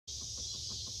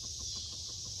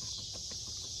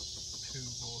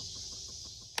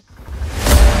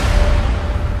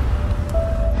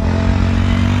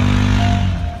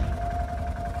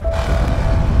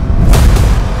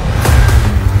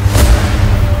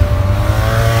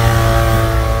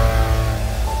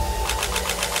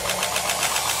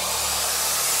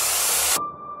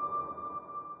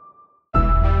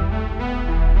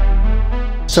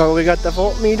So we got the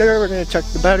voltmeter, we're going to check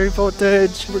the battery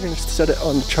voltage, we're going to set it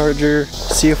on the charger,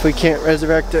 see if we can't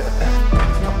resurrect it.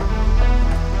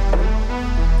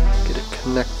 Get it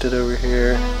connected over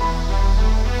here.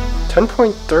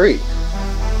 10.3.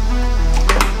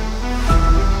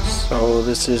 So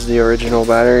this is the original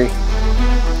battery,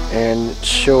 and it's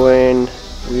showing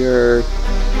we are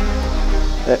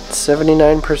at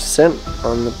 79%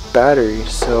 on the battery.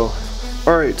 So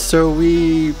alright, so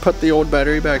we put the old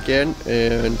battery back in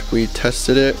and we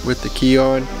tested it with the key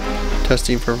on,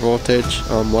 testing for voltage.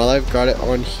 While I've got it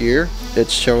on here,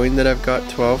 it's showing that I've got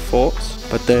 12 volts,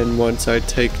 but then once I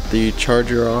take the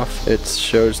charger off, it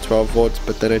shows 12 volts,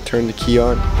 but then I turn the key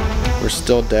on, we're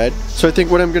still dead. So I think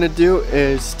what I'm gonna do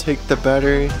is take the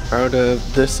battery out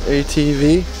of this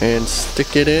ATV and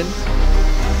stick it in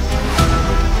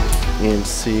and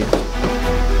see.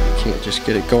 Can't just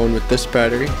get it going with this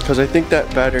battery because I think that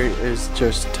battery is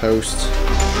just toast.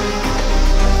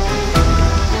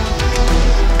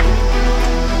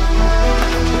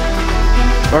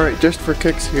 Alright, just for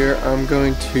kicks here, I'm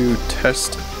going to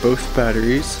test both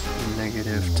batteries,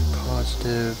 negative to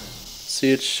positive.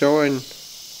 See, it's showing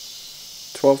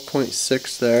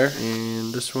 12.6 there,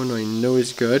 and this one I know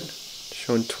is good,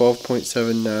 showing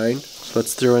 12.79. So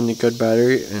let's throw in the good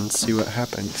battery and see what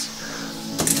happens.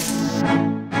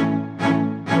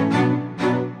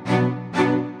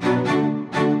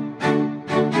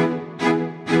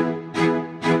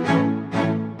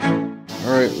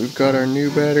 Alright, we've got our new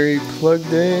battery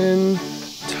plugged in,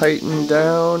 tightened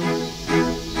down,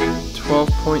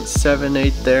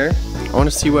 12.78 there. I want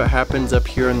to see what happens up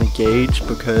here on the gauge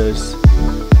because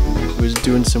it was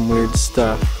doing some weird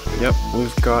stuff. Yep,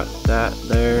 we've got that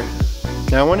there.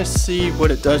 Now I want to see what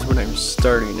it does when I'm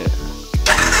starting it.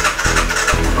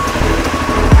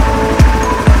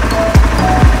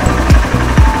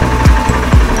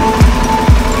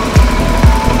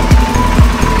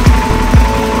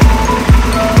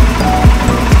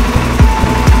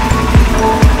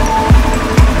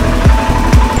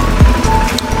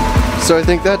 So I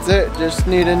think that's it, just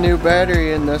need a new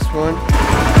battery in this one.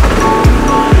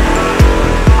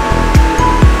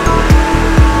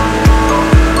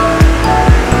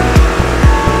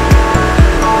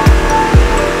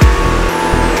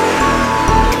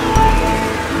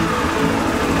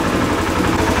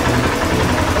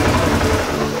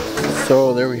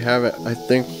 So there we have it. I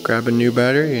think grab a new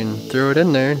battery and throw it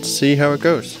in there and see how it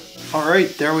goes.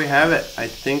 Alright, there we have it. I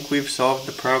think we've solved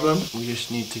the problem. We just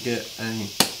need to get a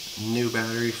new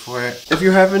battery for it. If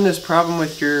you're having this problem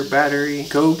with your battery,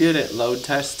 go get it load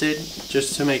tested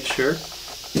just to make sure.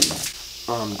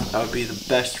 That would be the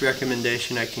best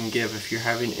recommendation I can give. If you're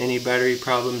having any battery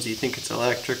problems, you think it's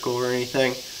electrical or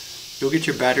anything, go get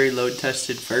your battery load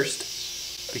tested first,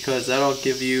 because that'll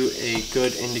give you a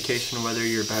good indication of whether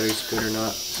your battery's good or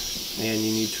not and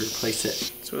you need to replace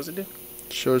it. So what does it do?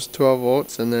 It shows 12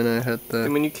 volts, and then I hit the...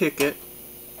 And when you kick it,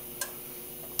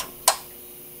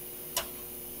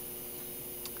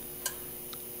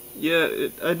 yeah,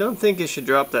 I don't think it should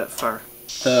drop that far.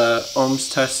 The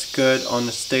ohms test good on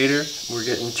the stator. We're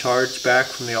getting charge back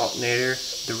from the alternator.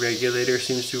 The regulator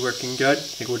seems to be working good. I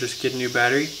think we'll just get a new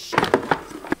battery.